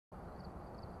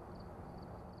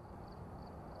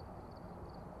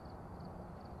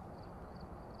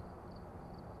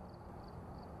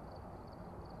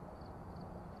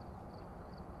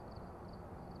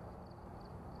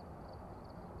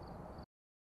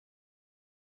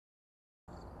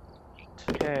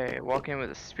Okay, walk in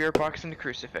with a spirit box and a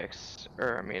crucifix.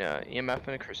 EMF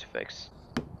and a crucifix.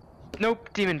 Nope,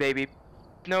 demon baby.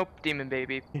 Nope, demon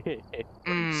baby.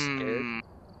 Are you scared?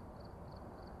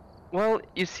 Well,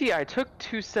 you see, I took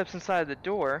 2 steps inside the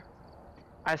door.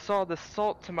 I saw the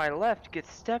salt to my left get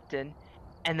stepped in,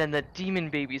 and then the demon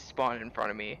baby spawned in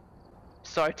front of me.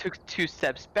 So I took 2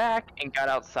 steps back and got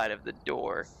outside of the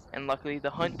door, and luckily the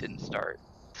hunt didn't start.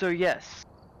 So yes,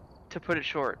 to put it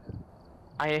short,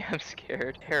 I am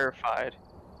scared, terrified.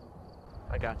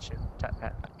 I got you. Tap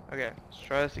pat. Okay, let's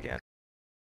try this again.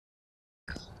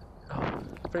 Oh,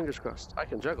 fingers crossed. I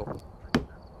can juggle.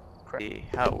 See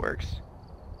how it works.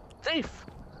 Thief!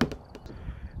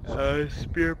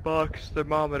 Spirit box,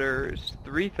 thermometers,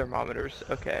 3 thermometers,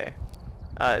 okay.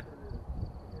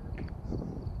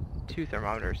 2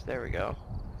 thermometers, there we go.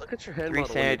 Look at your hand 3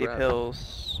 model sanity when you grab.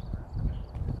 pills.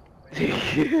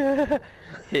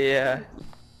 Yeah.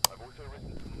 I've also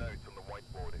written some notes on the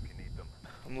whiteboard if you need them.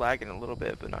 I'm lagging a little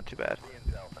bit, but not too bad.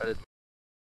 I did.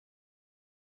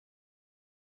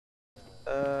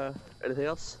 Anything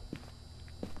else?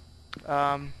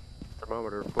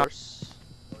 Thermometer, of course.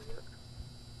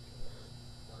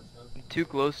 2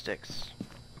 glow sticks.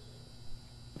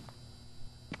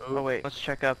 Oh wait, let's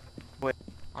check up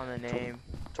on the name.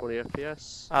 20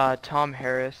 FPS. Tom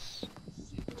Harris.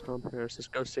 Tom Harris. This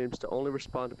ghost seems to only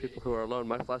respond to people who are alone.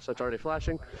 My flashlight's already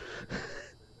flashing.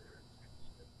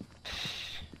 I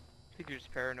think you're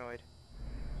just paranoid.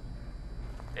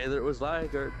 Either it was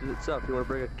lag or it did itself. You want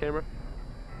to bring a camera?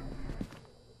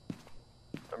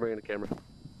 I'm bringing a camera.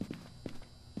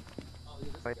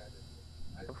 Wait.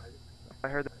 I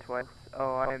heard that twice.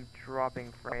 Oh, I am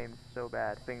dropping frames so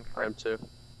bad. I am too.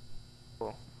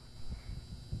 Cool.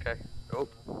 Okay. Oh.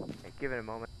 Okay, give it a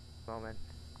moment.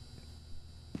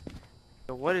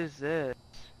 So what is this?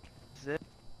 Is this?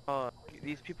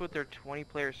 These people with their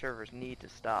 20-player servers need to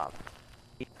stop.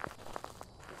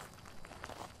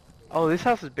 Oh, this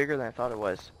house is bigger than I thought it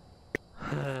was.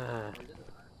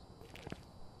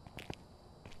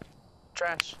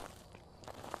 Trash.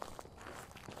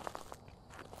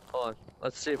 Hold on.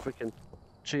 Let's see if we can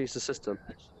change the system.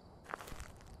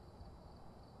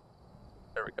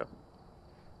 There we go.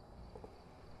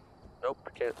 Nope, I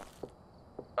can't.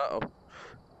 Uh-oh.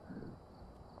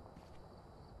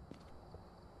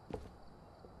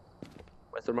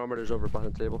 My thermometer's over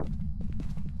behind the table.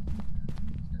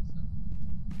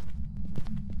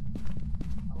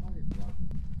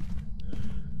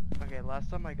 Okay, last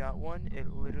time I got one,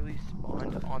 it literally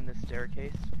spawned on the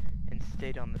staircase and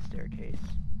stayed on the staircase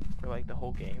for like the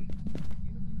whole game.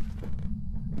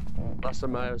 Last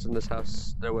time I was in this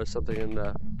house, there was something in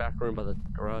the back room by the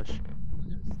garage.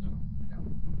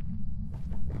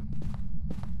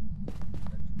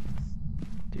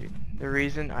 Dude, the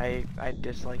reason I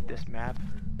dislike this map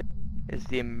is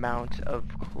the amount of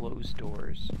closed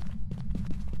doors.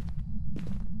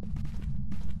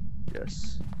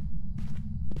 Yes.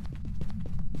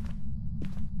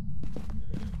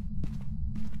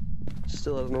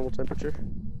 Still at a normal temperature.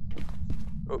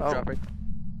 Oh, dropping.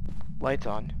 Lights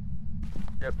on.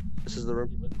 Yep, this is the room.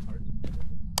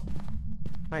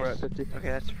 Nice. We're at 50. Okay,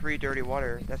 that's free dirty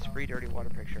water. That's free dirty water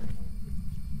picture.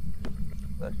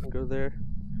 That can go there.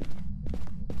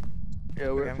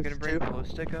 Yeah, we're Okay, at I'm gonna bring 52. glow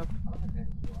stick up.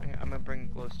 I'm gonna bring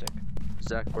glow stick.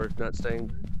 Zach, we're not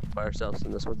staying by ourselves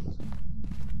in this one.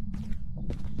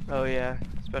 Oh yeah,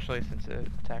 especially since it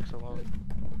attacks alone.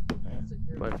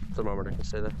 My thermometer can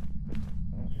stay there.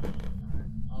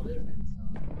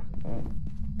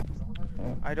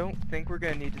 I don't think we're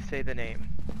gonna need to say the name.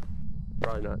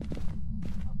 Probably not.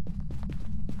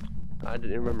 I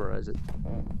didn't even memorize it.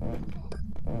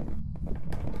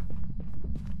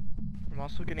 I'm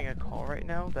also getting a call right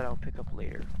now that I'll pick up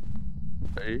later.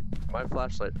 Hey, my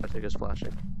flashlight, I think, is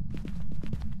flashing.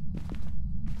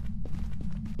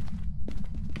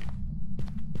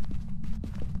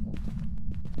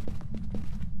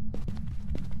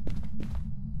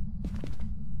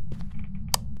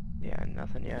 Yeah,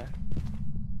 nothing yet.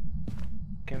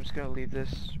 Okay, I'm just gonna leave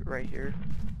this right here.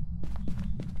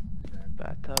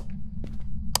 Bathtub.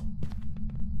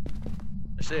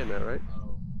 You're seeing that, right?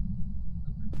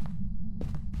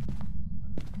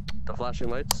 The flashing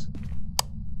lights?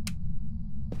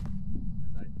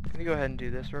 Let me go ahead and do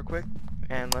this real quick,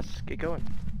 and let's get going.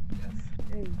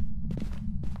 Hey.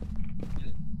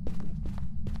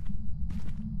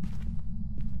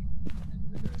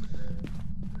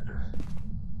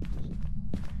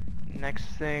 Next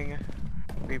thing,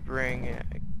 we bring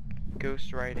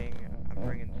ghost writing. I'm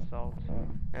bringing salt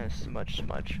and a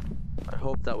smudge. I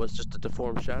hope that was just a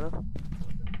deformed shadow.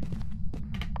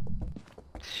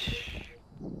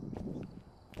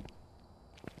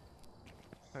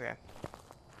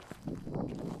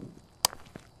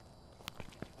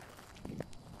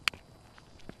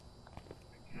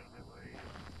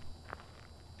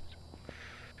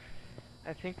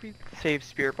 I think we saved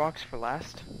Spirit Box for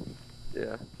last.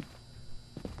 Yeah.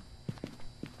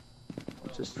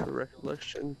 Just for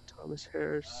recollection, Thomas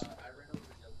Harris.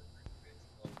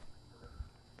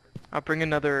 I'll bring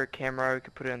another camera, we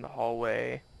could put it in the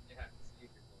hallway.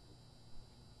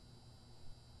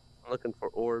 I'm looking for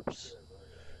orbs.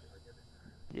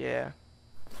 Yeah.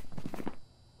 You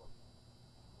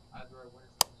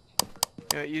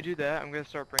know what, you do that, I'm gonna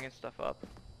start bringing stuff up.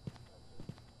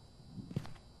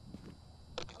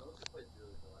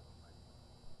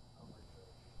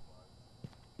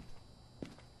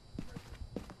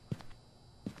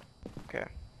 Okay.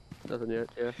 Nothing yet,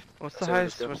 yeah. What's the So we'll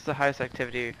just highest go. what's the highest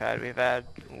activity we've had? We've had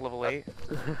level 8.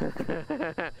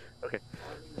 Okay.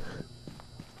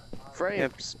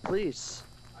 Frames, please.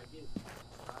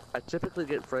 I typically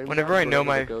get frames. Whenever I know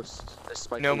my- ghost is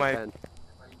spiking know my- 10.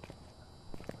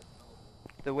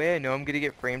 The way I know I'm gonna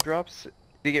get frame drops,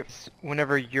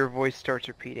 whenever your voice starts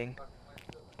repeating.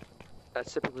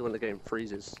 That's typically when the game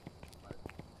freezes.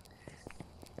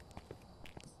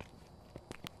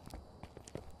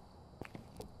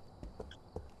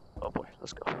 Oh boy,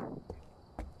 let's go.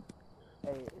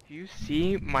 Hey, if you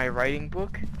see my writing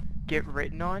book get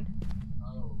written on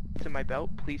to my belt,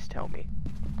 please tell me.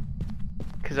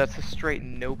 Cause that's a straight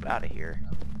nope out of here.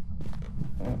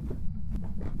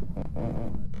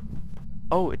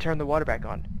 Oh, it turned the water back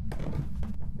on.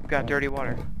 Got dirty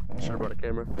water. Should have brought a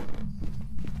camera.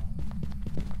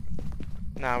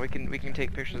 Nah, we can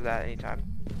take pictures of that anytime.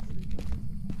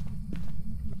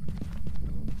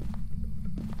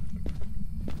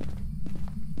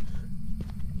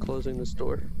 Closing this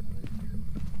door.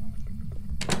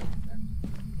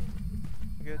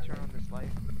 I'm gonna turn on this light.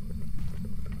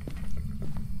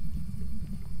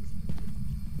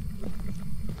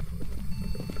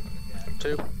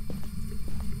 Two.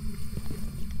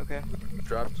 Okay.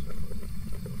 Dropped.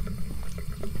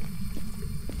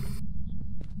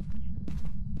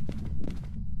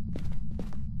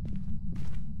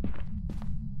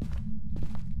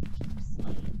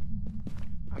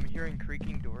 I'm hearing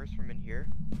creaking doors from in here.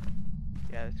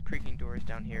 Yeah, there's creaking doors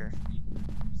down here.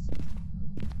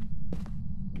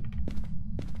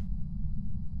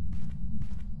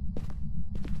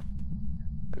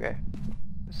 Okay.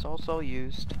 The salt's all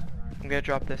used. I'm gonna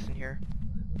drop this in here.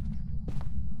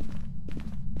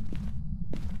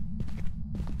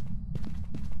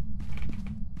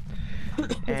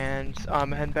 And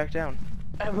I'm heading back down.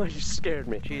 Emma, you scared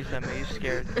me. Jeez, Emma, you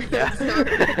scared. Yeah.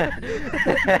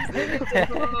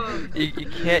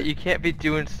 you can't be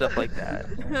doing stuff like that.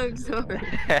 I'm sorry.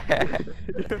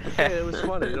 Okay, it was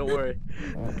funny, don't worry.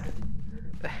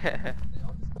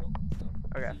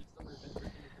 Okay.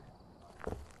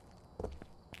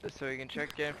 So we can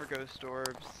check again for ghost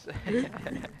orbs.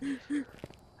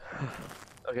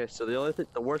 Okay, so the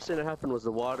worst thing that happened was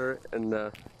the water and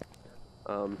the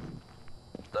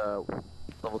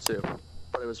level 2.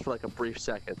 But it was for like a brief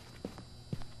second.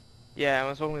 Yeah, it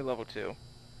was only level 2.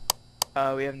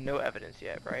 We have no evidence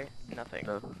yet, right? Nothing.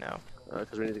 No. No.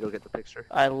 Because we need to go get the picture.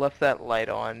 I left that light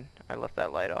on.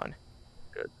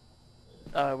 Good.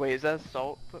 Wait, is that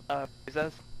salt? Is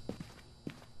that?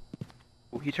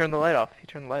 Ooh, he turned the light off. He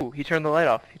turned the light. Ooh, he turned the light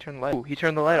off. He turned the light. Ooh, he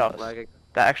turned the light off. Lagging.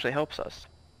 That actually helps us.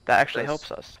 That actually Yes.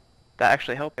 helps us. That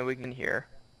actually helps. And we can hear.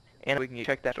 And we can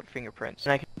check that for fingerprints.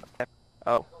 And I can.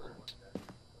 Oh,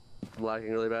 I'm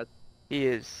lagging really bad. he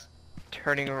is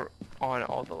turning on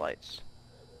all the lights.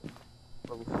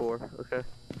 Level 4, okay.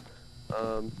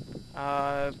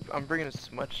 I'm bringing a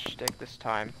smudge stick this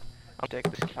time.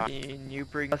 Can you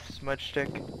bring a smudge stick?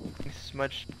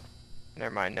 Smudge.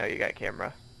 Never mind. No, you got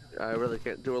camera. I really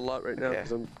can't do a lot right now Okay.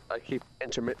 because I keep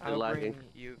intermittently I'll lagging.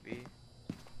 bring UV.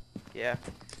 Yeah.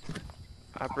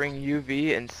 I'll bring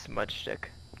UV and smudge stick.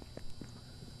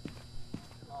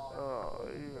 Oh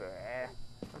yeah.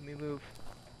 Let me move.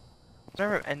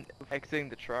 Never and exiting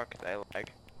the truck. I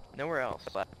like nowhere else.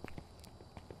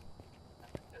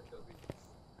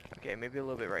 Okay, maybe a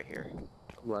little bit right here.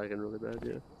 I'm lagging really bad,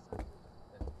 yeah.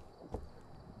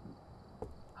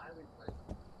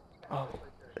 Oh,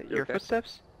 You your okay?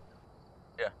 footsteps?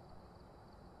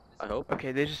 I hope.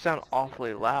 Okay, they just sound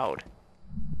awfully loud.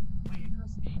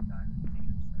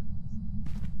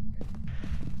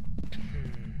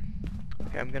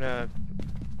 Okay, I'm gonna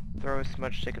throw a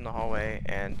smudge stick in the hallway,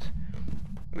 and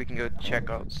we can go check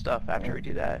out stuff after we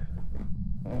do that.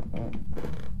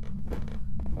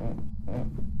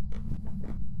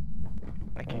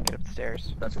 I can't get up the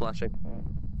stairs. That's flashing.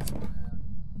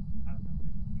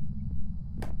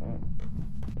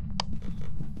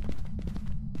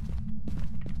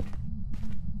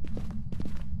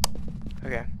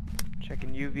 Okay,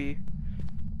 checking UV.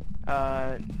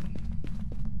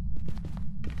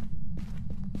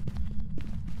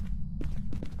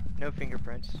 No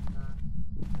fingerprints.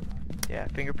 Yeah,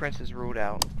 fingerprints is ruled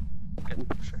out. Getting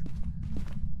sure.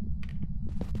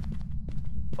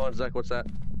 Hold on, Zach, what's that?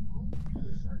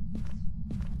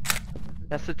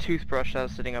 That's the toothbrush that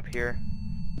was sitting up here.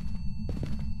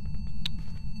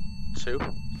 2?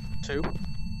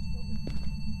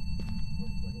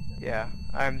 Yeah,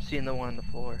 I'm seeing the one on the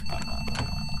floor.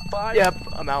 5? Yep,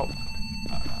 I'm out.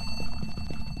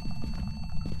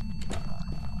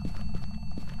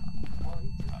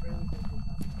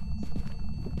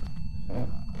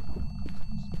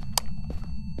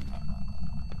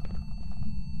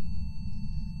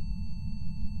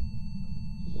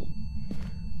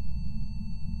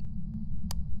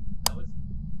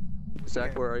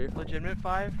 Zach, where are you? Legitimate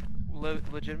 5?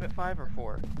 Legitimate 5 or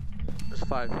 4? There's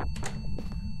 5.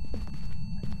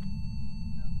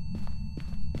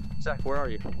 Zach, where are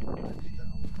you?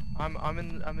 I'm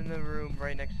in the room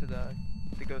right next to the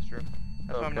ghost room.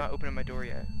 That's why I'm not opening my door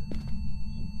yet.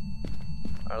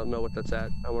 I don't know what that's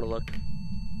at. I want to look.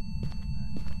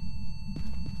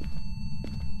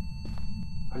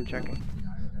 I'm checking.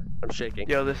 I'm shaking.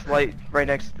 Yo, this light right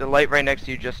next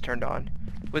to you just turned on.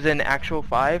 Was it an actual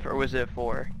 5 or was it a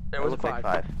 4? It was a looked like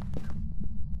 5.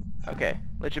 5. Okay,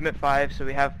 legitimate 5. So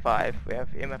we have 5. We have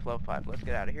EMF level 5. Let's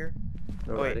get out of here.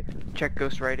 No Oh, wait, writing. check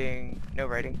ghost writing. No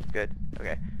writing. Good.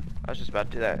 Okay. I was just about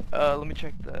to do that. Let me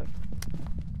check the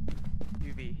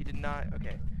UV. He did not.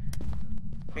 Okay.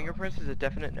 Fingerprints is a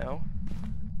definite no.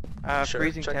 Sure,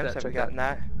 Freezing check temps. that, Have we check gotten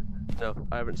that? No,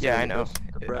 I haven't seen Yeah, I any know. ghosts.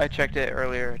 The breath. I checked it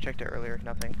earlier.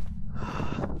 Nothing.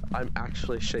 I'm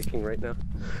actually shaking right now.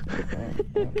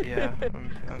 Yeah,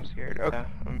 I'm scared. Okay.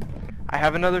 I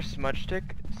have another smudge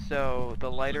stick, so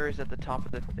the lighter is at the top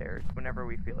of the stairs whenever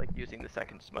we feel like using the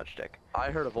second smudge stick.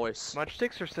 I heard a voice. Smudge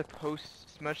sticks are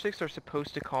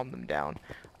supposed to calm them down.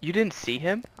 You didn't see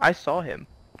him? I saw him.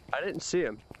 I didn't see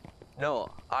him. No,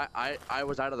 I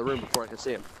was out of the room before I could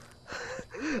see him.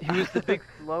 He was the big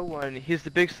slow one. He's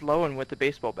the big slow one with the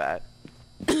baseball bat.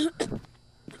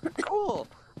 Cool.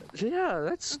 Yeah,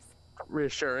 that's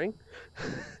reassuring.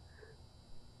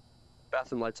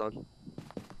 Bathroom lights on.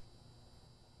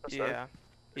 That's Yeah, done.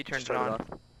 he turned Just it turned on. off.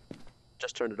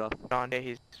 Just turned it off. Yeah,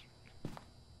 he's.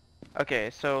 Okay,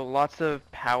 so lots of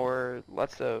power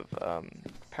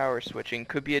switching.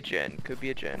 Could be a Jinn.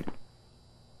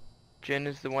 Jinn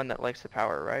is the one that likes the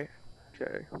power, right?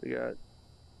 Okay, we got.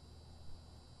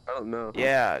 I don't know.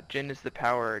 Yeah, Jinn's the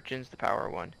power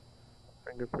one.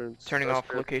 Fingerprints. Turning off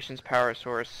Oscar. location's power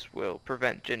source will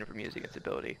prevent Jinn from using its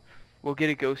ability. We'll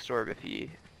get a ghost orb if he...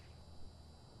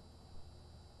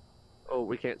 Oh,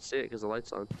 we can't see it because the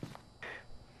light's on.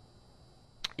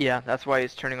 Yeah, that's why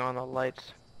he's turning on the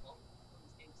lights.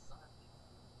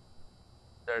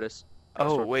 There it is.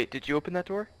 Oh, Ghost wait, did you open that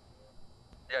door?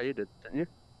 Yeah, you did, didn't you?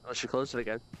 Oh, she closed it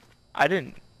again. I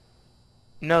didn't.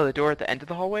 No, the door at the end of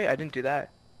the hallway? I didn't do that.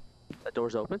 That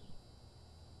door's open?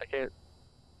 I can't.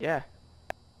 Yeah.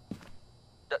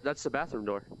 That's the bathroom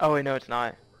door. Oh, wait, no, it's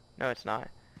not. No, it's not.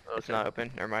 Okay. It's not open.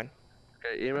 Never mind.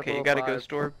 Okay, EMF Okay, you level got a 5.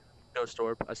 ghost orb? Ghost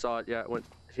orb. I saw it. Yeah, it went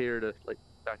here to, like,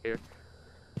 back here.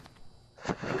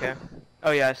 Okay.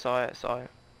 Oh, yeah, I saw it.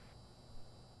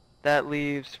 That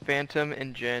leaves Phantom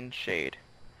and Jinn Shade.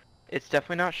 It's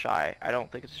definitely not Shy. I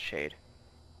don't think it's a Shade.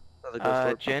 Another ghost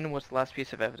orb. Jinn, what's the last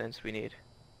piece of evidence we need?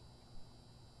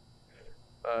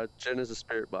 Jinn is a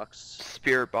spirit box.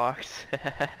 Spirit box.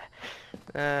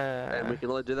 And we can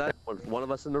only do that with one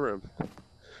of us in the room.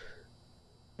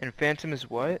 And Phantom is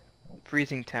what?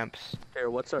 Freezing temps. Here,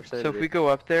 what's our sanity? So if we go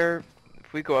up there,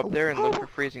 and look for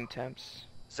freezing temps.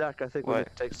 Zach, I think we need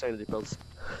to take sanity pills.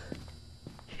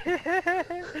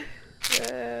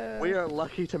 We are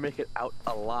lucky to make it out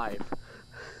alive.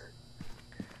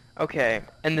 Okay,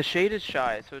 and the Shade is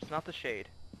Shy, so it's not the Shade.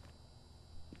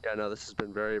 Yeah, no, this has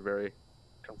been very, very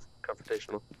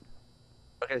confrontational.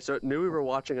 Okay, so it knew we were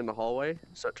watching in the hallway,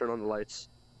 so it turned on the lights.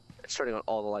 It's turning on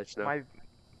all the lights now.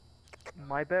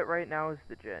 My bet right now is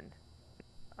the Jinn.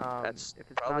 That's if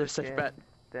it's probably not a safe Jinn, bet.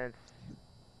 then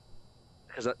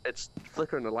Because it's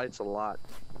flickering the lights a lot.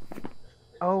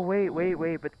 oh wait,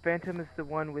 but Phantom is the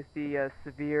one with the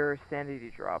severe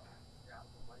sanity drop.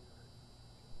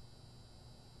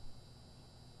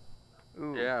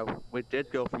 Ooh. Yeah, we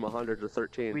did go from 100 to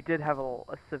 13. We did have a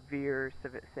severe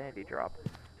sanity drop,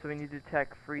 so we need to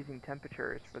detect freezing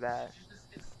temperatures for that.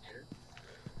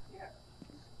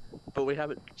 But we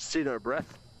haven't seen our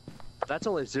breath. That's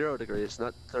only 0 degrees,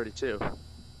 not 32.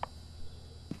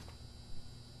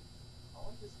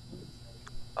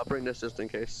 I'll bring this just in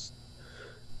case.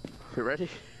 You ready?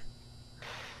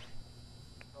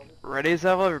 Ready as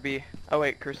I'll ever be. Oh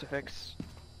wait, crucifix.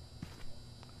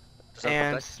 Does that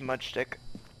And protect? smudge stick.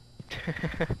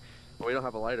 Well, we don't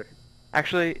have a lighter.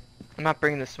 Actually, I'm not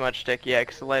bringing the smudge stick yet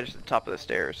because the lighter's at the top of the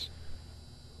stairs.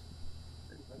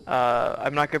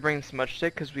 I'm not gonna bring the smudge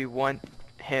stick because we want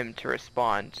him to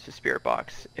respond to Spirit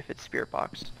Box if it's Spirit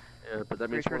Box. Yeah, but that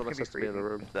means one of us has to be in the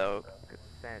room. Though,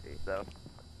 sanity, though.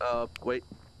 Wait.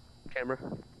 Camera.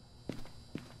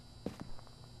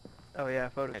 Oh yeah,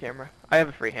 photo camera. I have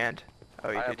a free hand. Oh,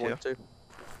 you I do have one too.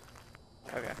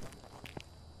 Okay.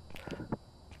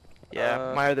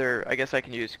 Yeah, my other. I guess I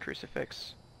can use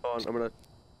crucifix. Hold on, I'm gonna.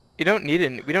 You don't need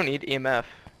an. We don't need EMF.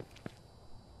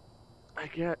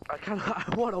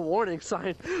 I want a warning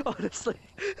sign, honestly.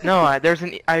 No, there's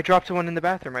an. I dropped one in the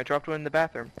bathroom.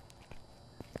 Good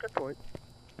point.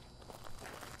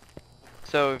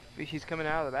 So if he's coming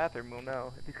out of the bathroom, we'll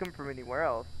know. If he's coming from anywhere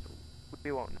else,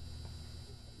 we won't know.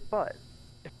 But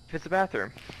if it's a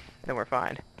bathroom, then we're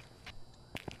fine.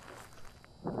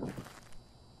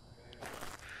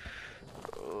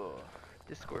 Oh,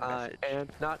 Discord message. I am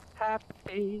not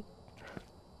happy.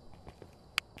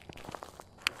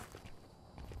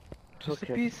 Just a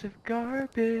piece of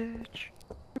garbage.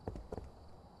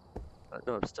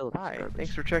 No, I'm still a piece of Hi, garbage.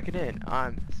 thanks for checking in.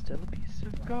 I'm still a piece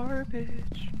of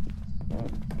garbage.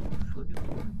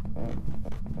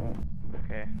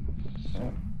 Okay.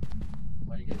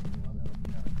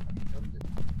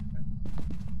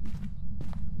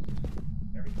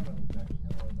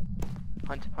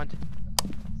 Hunt.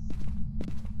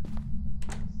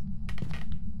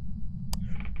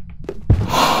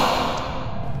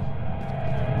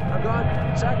 I'm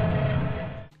gone. Zach.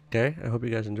 Okay, I hope you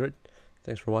guys enjoyed.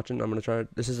 Thanks for watching. I'm gonna try.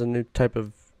 This is a new type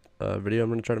of video I'm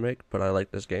gonna try to make, but I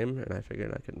like this game, and I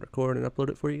figured I can record and upload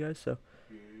it for you guys. So,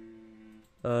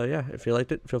 yeah, if you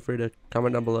liked it, feel free to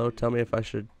comment down below. Tell me if I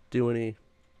should do anything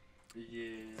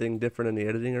different in the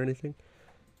editing or anything.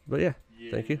 But yeah,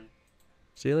 thank you.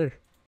 See you later.